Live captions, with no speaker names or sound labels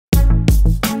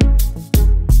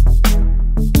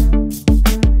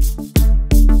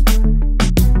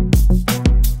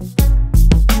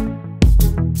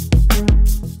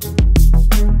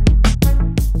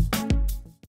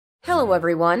Hello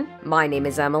everyone, my name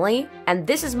is Emily, and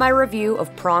this is my review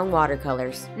of Prang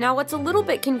Watercolors. Now what's a little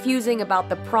bit confusing about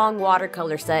the Prang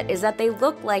Watercolor set is that they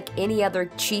look like any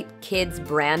other cheap kids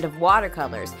brand of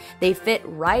watercolors. They fit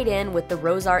right in with the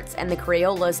Rose Arts and the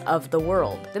Crayolas of the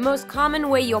world. The most common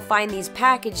way you'll find these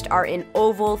packaged are in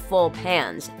oval full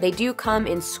pans. They do come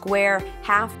in square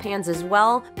half pans as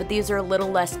well, but these are a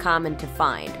little less common to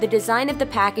find. The design of the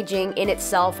packaging in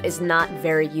itself is not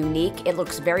very unique. It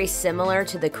looks very similar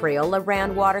to the Crayola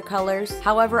brand watercolors.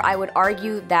 However, I would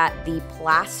argue that the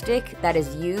plastic that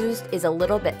is used is a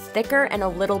little bit thicker and a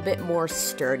little bit more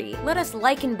sturdy. Let us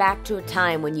liken back to a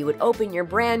time when you would open your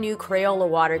brand new Crayola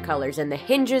watercolors and the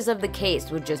hinges of the case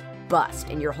would just bust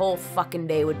and your whole fucking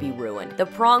day would be ruined. The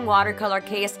Prang watercolor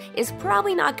case is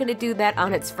probably not going to do that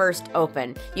on its first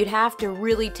open. You'd have to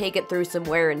really take it through some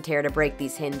wear and tear to break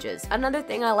these hinges. Another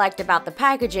thing I liked about the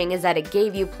packaging is that it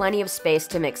gave you plenty of space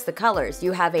to mix the colors.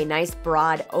 You have a nice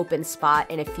broad open spot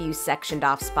and a few sectioned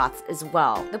off spots as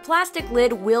well. The plastic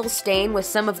lid will stain with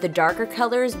some of the darker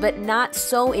colors, but not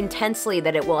so intensely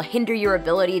that it will hinder your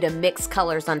ability to mix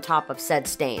colors on top of said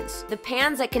stains. The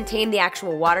pans that contain the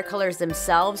actual watercolors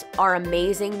themselves are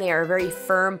amazing. They are very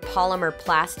firm polymer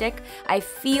plastic. I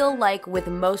feel like with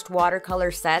most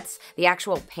watercolor sets, the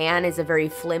actual pan is a very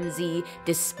flimsy,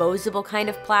 disposable kind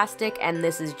of plastic, and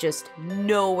this is just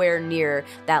nowhere near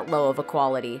that low of a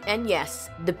quality. And yes,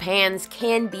 the pans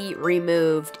can be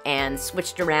removed and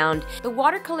switched around. The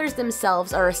watercolors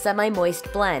themselves are a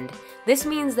semi-moist blend. This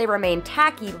means they remain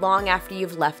tacky long after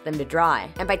you've left them to dry.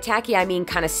 And by tacky, I mean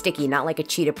kind of sticky, not like a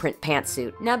cheetah print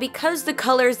pantsuit. Now, because the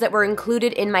colors that were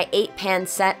included in my 8-pan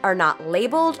set are not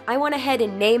labeled, I went ahead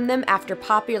and named them after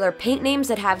popular paint names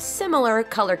that have similar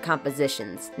color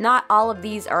compositions. Not all of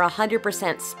these are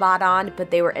 100% spot on,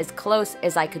 but they were as close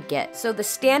as I could get. So the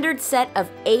standard set of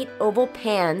 8 oval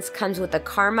pans comes with a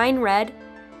carmine red,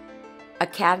 a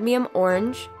cadmium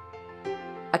orange,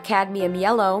 a cadmium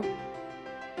yellow,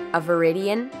 a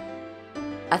viridian,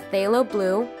 a phthalo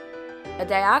blue, a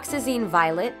dioxazine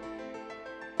violet,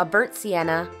 a burnt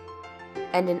sienna,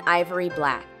 and an ivory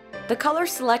black. The color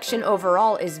selection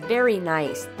overall is very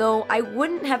nice, though I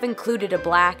wouldn't have included a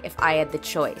black if I had the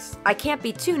choice. I can't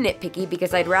be too nitpicky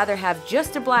because I'd rather have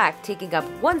just a black taking up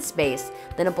 1 space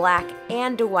than a black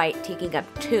and a white taking up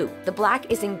 2. The black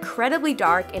is incredibly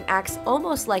dark and acts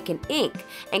almost like an ink,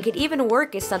 and could even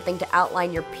work as something to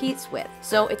outline your piece with,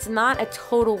 so it's not a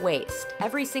total waste.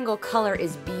 Every single color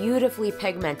is beautifully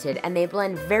pigmented and they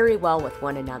blend very well with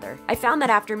one another. I found that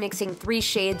after mixing 3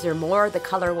 shades or more, the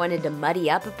color wanted to muddy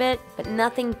up a bit, but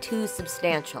nothing too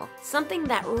substantial. Something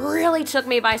that really took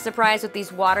me by surprise with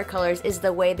these watercolors is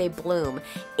the way they bloom.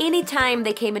 Anytime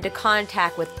they came into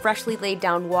contact with freshly laid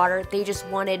down water, they just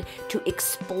wanted to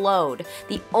explode.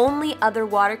 The only other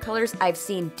watercolors I've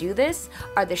seen do this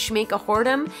are the Schmincke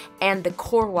Horadam and the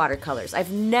Core watercolors.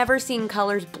 I've never seen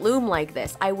colors bloom like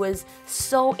this. I was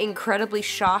so incredibly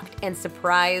shocked and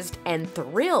surprised and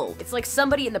thrilled. It's like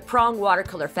somebody in the Prang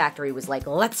watercolor factory was like,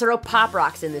 let's throw pop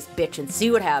rocks in this bitch and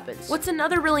see what happens. What's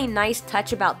another really nice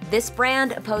touch about this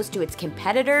brand opposed to its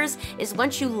competitors is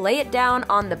once you lay it down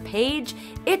on the page,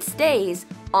 it stays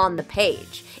on the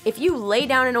page. If you lay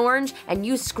down an orange and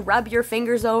you scrub your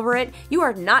fingers over it, you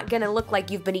are not gonna look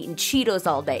like you've been eating Cheetos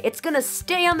all day. It's gonna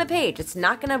stay on the page. It's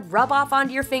not gonna rub off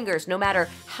onto your fingers no matter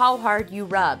how hard you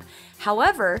rub.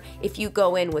 However, if you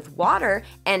go in with water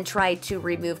and try to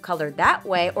remove color that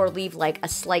way or leave like a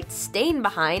slight stain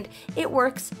behind, it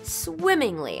works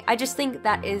swimmingly. I just think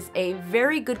that is a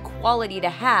very good quality to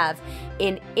have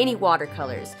in any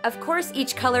watercolors. Of course,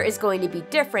 each color is going to be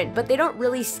different, but they don't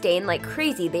really stain like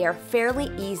crazy. They are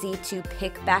fairly easy to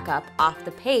pick back up off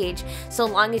the page so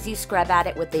long as you scrub at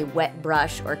it with a wet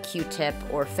brush or Q-tip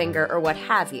or finger or what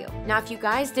have you. Now, if you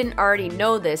guys didn't already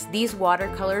know this, these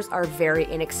watercolors are very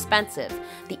inexpensive.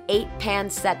 The 8-pan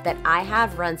set that I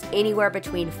have runs anywhere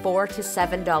between $4 to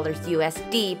 $7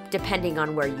 USD depending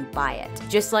on where you buy it.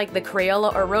 Just like the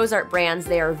Crayola or Rose Art brands,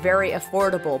 they are very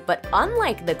affordable, but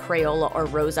unlike the Crayola or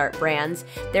Rose Art brands,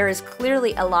 there is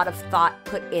clearly a lot of thought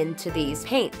put into these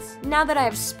paints. Now that I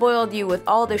have spoiled you with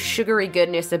all the sugary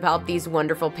goodness about these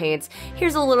wonderful paints,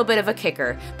 here's a little bit of a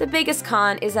kicker. The biggest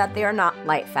con is that they are not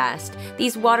light fast.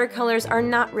 These watercolors are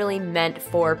not really meant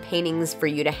for paintings for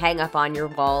you to hang up on your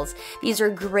walls. These are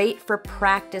great for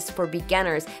practice for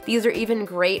beginners. These are even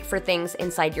great for things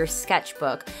inside your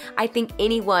sketchbook. I think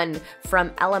anyone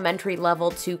from elementary level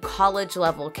to college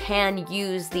level can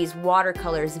use these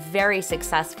watercolors very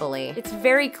successfully. It's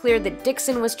very clear that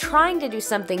Dixon was trying to do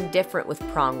something different with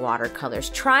Prang watercolors. watercolors,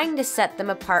 trying to set them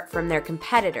apart from their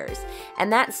competitors.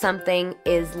 And that something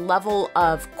is level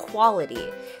of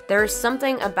quality. There's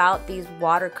something about these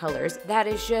watercolors that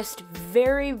is just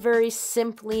very, very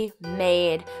simply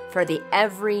made for the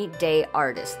everyday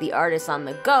artist. The artist on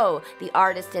the go, the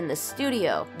artist in the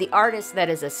studio, the artist that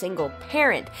is a single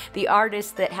parent, the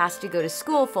artist that has to go to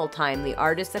school full-time, the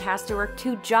artist that has to work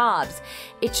 2 jobs.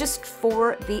 It's just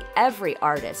for the every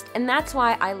artist. And that's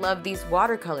why I love these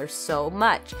watercolors so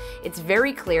much. It's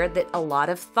very clear that a lot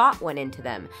of thought went into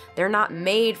them. They're not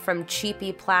made from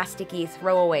cheapy, plasticky,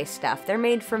 throwaway stuff. They're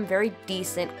made from very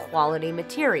decent quality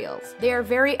materials. They are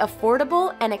very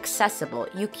affordable and accessible.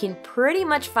 You can pretty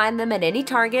much find them at any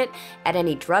Target, at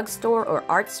any drugstore or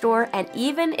art store, and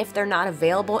even if they're not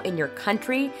available in your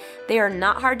country, they are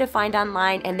not hard to find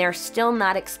online, and they're still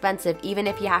not expensive even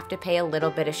if you have to pay a little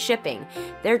bit of shipping.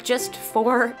 They're just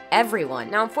for everyone.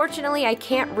 Now, unfortunately, I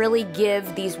can't really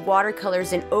give these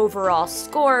watercolors an overall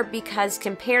score because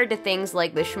compared to things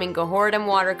like the Schmincke-Hordem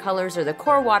watercolors or the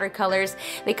Core watercolors,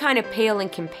 they kind of pale in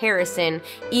comparison.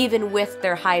 Even with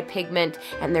their high pigment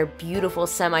and their beautiful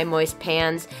semi-moist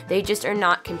pans, they just are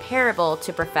not comparable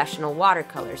to professional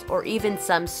watercolors or even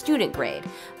some student grade.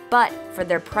 But for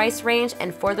their price range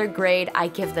and for their grade, I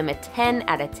give them a 10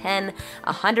 out of 10,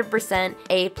 100%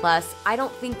 A+. I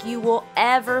don't think you will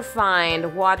ever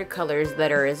find watercolors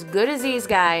that are as good as these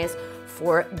guys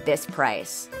for this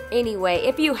price. Anyway,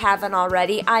 if you haven't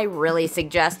already, I really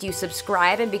suggest you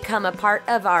subscribe and become a part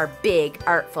of our big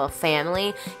Artful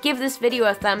family. Give this video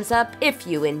a thumbs up if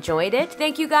you enjoyed it.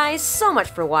 Thank you guys so much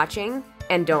for watching,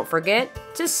 and don't forget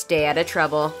to stay out of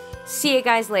trouble. See you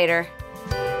guys later.